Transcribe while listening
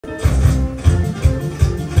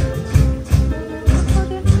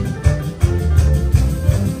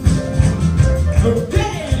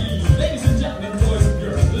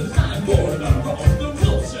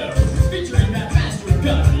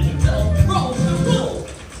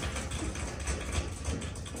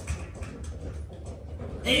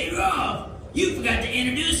You forgot to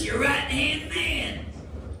introduce your right-hand man.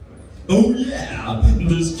 Oh yeah,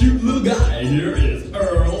 this cute little guy here is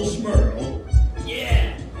Earl Schmerl.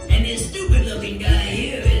 Yeah, and this stupid-looking guy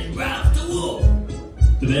here is Ralph the Wolf.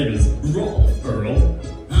 The name is Rolf, Earl.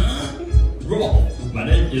 Huh? Rolf. My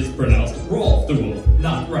name is pronounced Rolf the Wolf,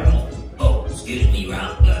 not Ralph. Oh, excuse me,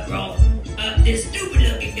 Rolf. This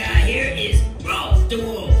stupid-looking guy here is Rolf the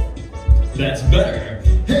Wolf. That's better.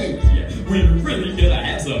 Hey, we're really gonna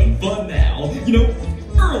have some fun now. You know,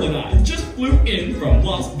 Earl and I just flew in from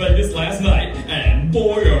Las Vegas last night, and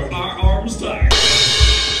boy are our arms tired.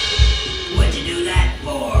 What'd you do that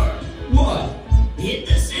for? What? Hit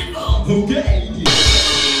the cymbal. Okay.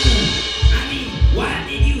 I mean, why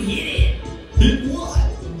did you hit it? Hit what?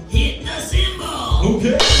 Hit the cymbal.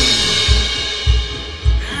 Okay.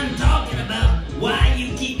 I'm talking about why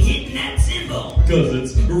you keep hitting that cymbal. 'Cause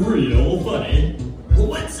it's real funny. Well,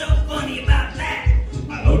 what's so funny about that?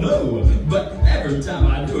 I don't know, but every time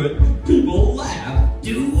I do it, people laugh.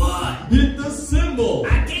 Do what? Hit the cymbal.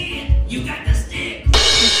 I can't. You got the stick.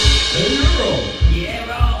 Hey, Earl. Yeah,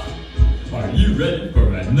 Rolf. Are you ready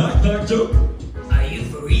for a knock-knock joke? Are you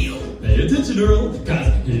for real? Pay attention, Earl,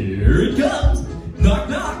 'cause here it comes.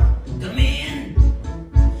 Knock-knock. Come in.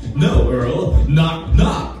 No, Earl.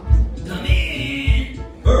 Knock-knock. Come in.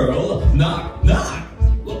 Earl, knock-knock.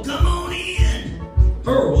 Well, come on in.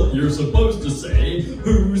 Earl, you're supposed to say,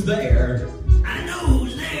 who's there? I know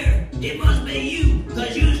who's there. It must be you,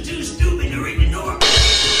 'cause you's too stupid to ring the door.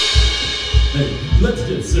 Hey, let's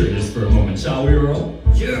get serious for a moment, shall we, Earl?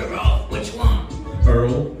 Sure, Rolf. What you want?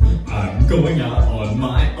 Earl, I'm going out on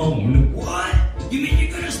my own. What? You mean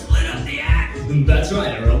you're gonna split up the act? That's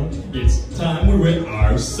right, Earl. It's time we went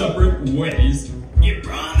our separate ways. You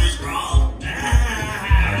promise, Rolf?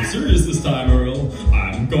 I'm serious this time, Earl.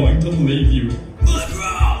 I'm going to leave you. But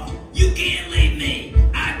Rolf, you can't leave me.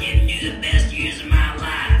 I've given you the best years of my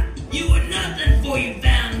life. You were nothing before you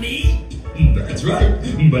found me. That's right,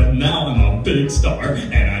 but now I'm a big star,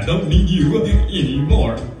 and I don't need you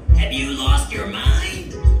anymore. Have you lost your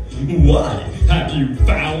mind? Why? Have you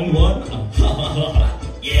found one?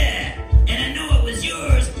 Yeah, and I know it was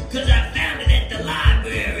yours, 'cause I found it at the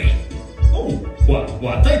library. Oh,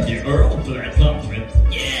 well, thank you, Earl, for that compliment.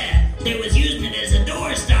 Yeah, they was using it as a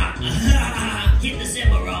doorstop. Hit the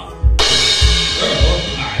cymbal, Rolf. Earl,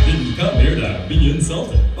 I didn't come here to be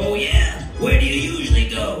insulted. Oh yeah? Where do you usually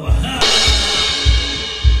go?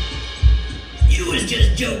 You was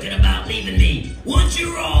just joking about leaving me. Once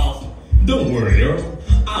you're off. Don't worry, Earl.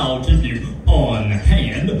 I'll keep you on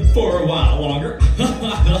hand for a while longer.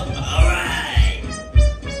 All right.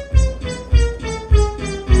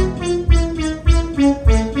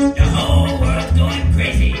 The whole world's going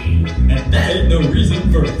crazy. And that ain't no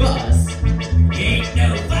reason for fuss. Ain't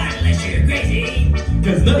no fun unless you're crazy.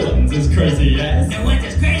 'Cause no one's as crazy as... No one's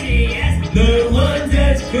as crazy as... No one's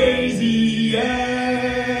as crazy as...